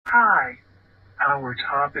Hi. Our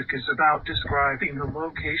topic is about describing the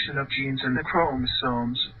location of genes in the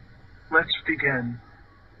chromosomes. Let's begin.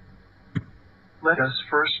 Let us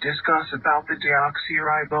first discuss about the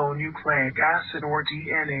deoxyribonucleic acid or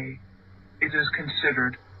DNA. It is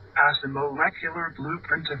considered as the molecular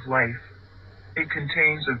blueprint of life. It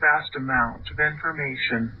contains a vast amount of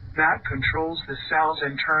information that controls the cell's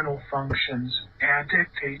internal functions and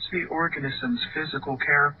dictates the organism's physical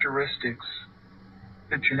characteristics.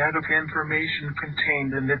 The genetic information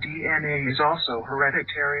contained in the DNA is also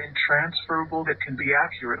hereditary and transferable that can be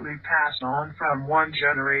accurately passed on from one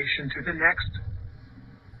generation to the next.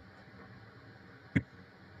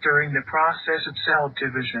 During the process of cell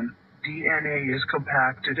division, DNA is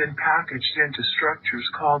compacted and packaged into structures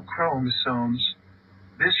called chromosomes.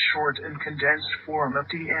 This short and condensed form of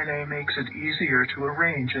DNA makes it easier to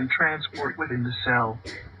arrange and transport within the cell.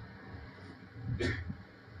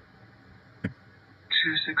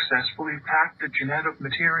 To successfully pack the genetic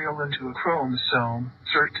material into a chromosome,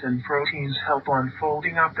 certain proteins help on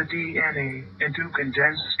folding up the DNA into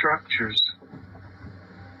condensed structures.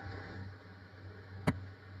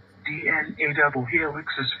 DNA double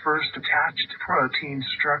helixes first attach to protein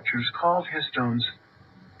structures called histones.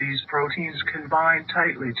 These proteins can bind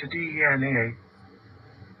tightly to DNA.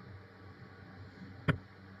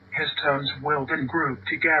 Histones will then group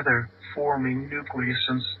together, forming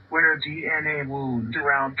nucleosomes, where DNA wound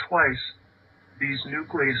around twice. These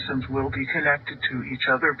nucleosomes will be connected to each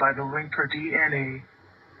other by the linker DNA.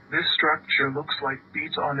 This structure looks like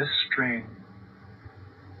beads on a string.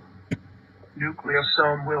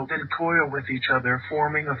 Nucleosome will then coil with each other,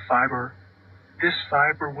 forming a fiber. This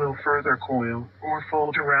fiber will further coil or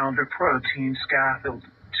fold around a protein scaffold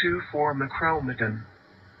to form a chromatin.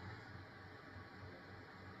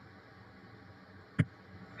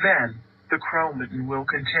 Then, the chromatin will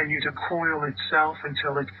continue to coil itself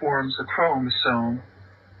until it forms a chromosome.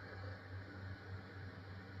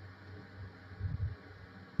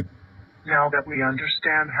 Now that we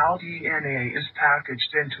understand how DNA is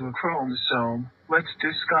packaged into a chromosome, let's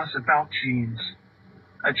discuss about genes.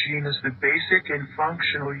 A gene is the basic and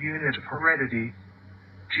functional unit of heredity.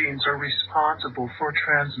 Genes are responsible for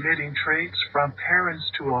transmitting traits from parents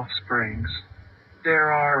to offsprings.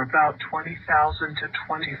 There are about 20,000 to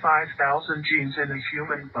 25,000 genes in the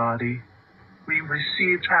human body. We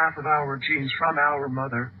received half of our genes from our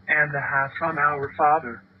mother, and the half from our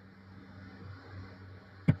father.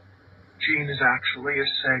 Gene is actually a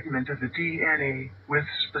segment of the DNA, with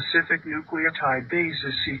specific nucleotide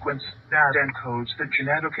basis sequence that encodes the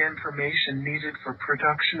genetic information needed for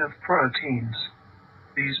production of proteins.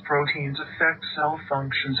 These proteins affect cell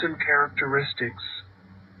functions and characteristics.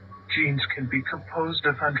 Genes can be composed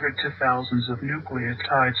of hundreds to thousands of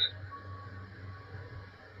nucleotides.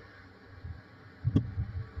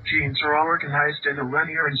 Genes are organized in a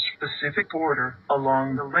linear and specific order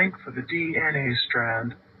along the length of the DNA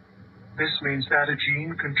strand. This means that a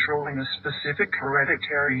gene controlling a specific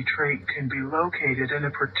hereditary trait can be located in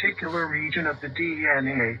a particular region of the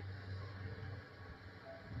DNA.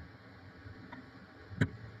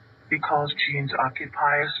 Because genes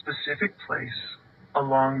occupy a specific place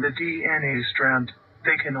along the DNA strand,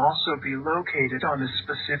 they can also be located on a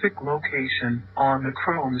specific location on the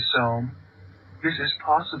chromosome. This is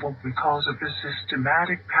possible because of the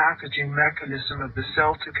systematic packaging mechanism of the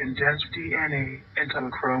cell to condense DNA into a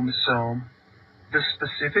chromosome. The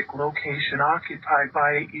specific location occupied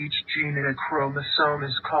by each gene in a chromosome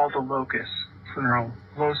is called a locus, plural,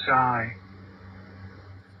 loci.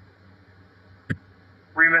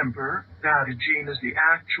 Remember that a gene is the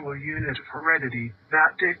actual unit of heredity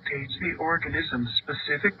that dictates the organism's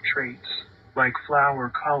specific traits, like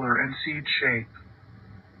flower color and seed shape.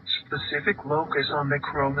 Specific locus on the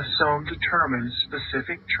chromosome determines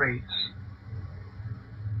specific traits.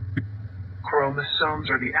 Chromosomes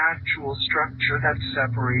are the actual structure that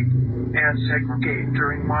separate and segregate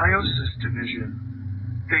during meiosis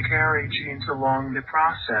division. They carry genes along the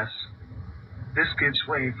process. This gives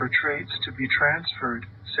way for traits to be transferred,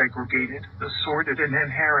 segregated, assorted, and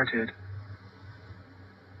inherited.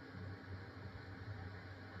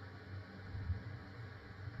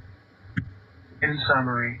 In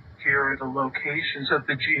summary, here are the locations of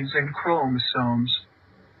the genes in chromosomes.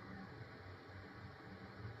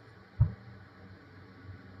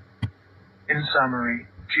 In summary,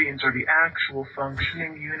 genes are the actual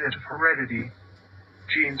functioning unit of heredity.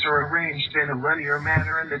 Genes are arranged in a linear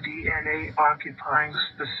manner in the DNA, occupying a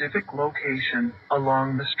specific location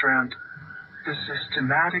along the strand. The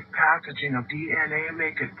systematic packaging of DNA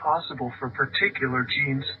make it possible for particular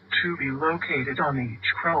genes to be located on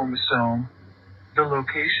each chromosome. The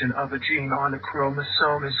location of a gene on a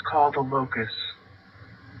chromosome is called a locus.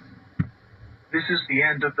 This is the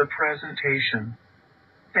end of the presentation.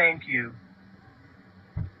 Thank you.